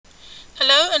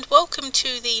and welcome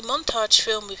to the Montage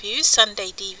Film Reviews Sunday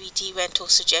DVD Rental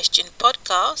Suggestion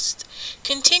podcast,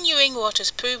 continuing what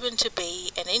has proven to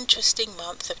be an interesting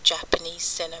month of Japanese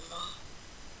cinema.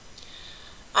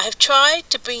 I have tried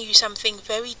to bring you something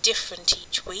very different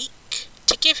each week,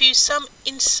 to give you some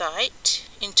insight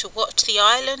into what the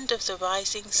island of the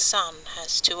rising sun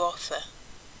has to offer.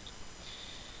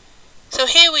 So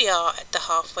here we are at the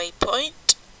halfway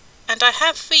point, and I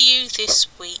have for you this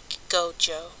week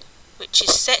Gojo, which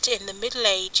is set in the Middle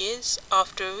Ages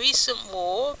after a recent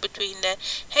war between the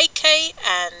Heikei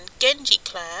and Genji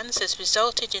clans has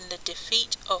resulted in the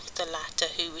defeat of the latter,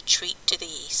 who retreat to the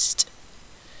east.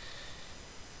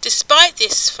 Despite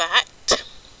this fact,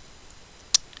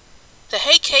 the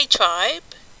Heikei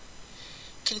tribe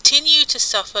continue to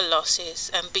suffer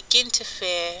losses and begin to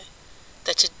fear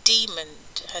that a demon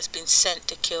has been sent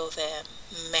to kill their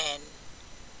men.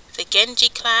 The Genji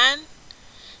clan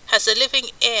has a living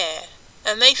heir,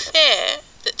 and they fear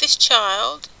that this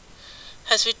child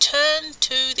has returned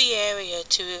to the area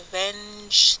to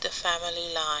revenge the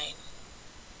family line.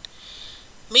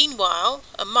 Meanwhile,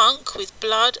 a monk with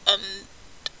blood and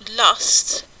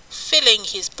lust filling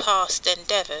his past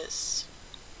endeavours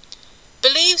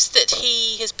believes that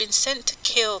he has been sent to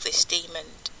kill this demon,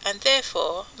 and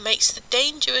therefore makes the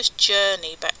dangerous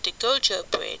journey back to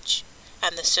Gojoe Bridge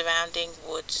and the surrounding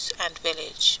woods and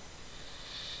village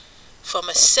from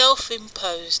a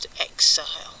self-imposed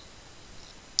exile.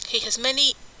 He has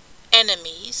many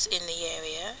enemies in the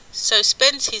area, so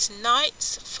spends his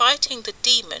nights fighting the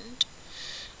demon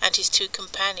and his two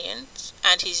companions,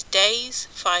 and his days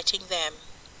fighting them,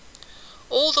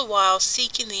 all the while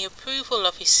seeking the approval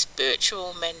of his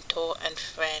spiritual mentor and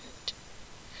friend.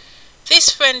 This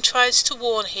friend tries to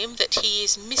warn him that he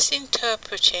is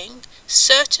misinterpreting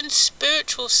certain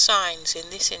spiritual signs in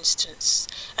this instance,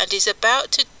 and is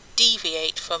about to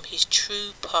deviate from his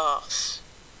true path,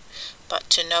 but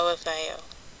to no avail.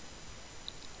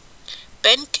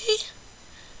 Benki,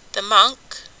 the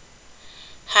monk,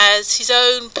 has his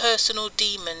own personal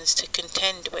demons to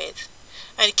contend with,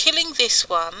 and killing this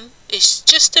one is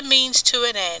just a means to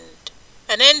an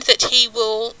end that he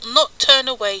will not turn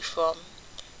away from,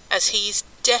 as he is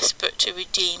desperate to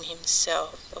redeem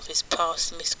himself of his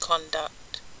past misconduct.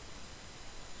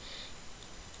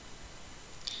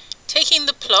 Taking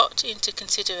the plot into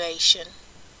consideration,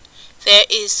 there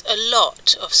is a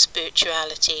lot of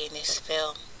spirituality in this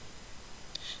film.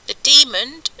 The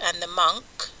demon and the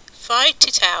monk fight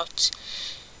it out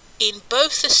in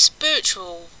both the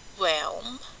spiritual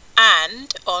realm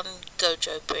and on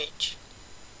Gojoe Bridge.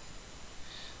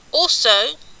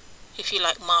 Also, if you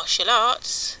like martial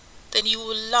arts, then you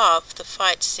will love the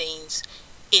fight scenes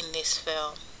in this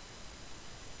film.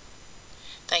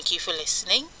 Thank you for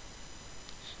listening.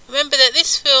 Remember that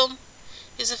this film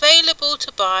is available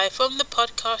to buy from the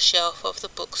podcast shelf of the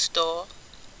bookstore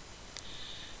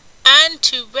and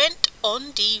to rent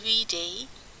on DVD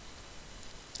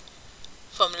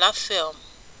from Love Film,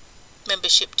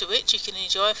 membership to which you can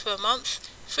enjoy for a month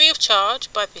free of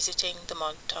charge by visiting the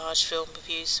Montage Film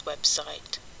Reviews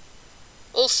website.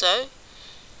 Also,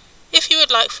 if you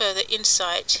would like further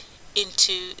insight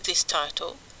into this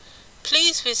title,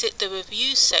 please visit the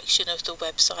reviews section of the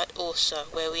website also,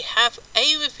 where we have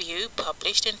a review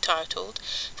published entitled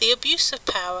The Abuse of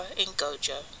Power in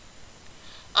Gojo.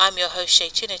 I'm your host, Shay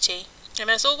Trinity, and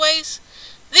as always,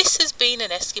 this has been an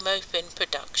Eskimo Fin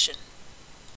production.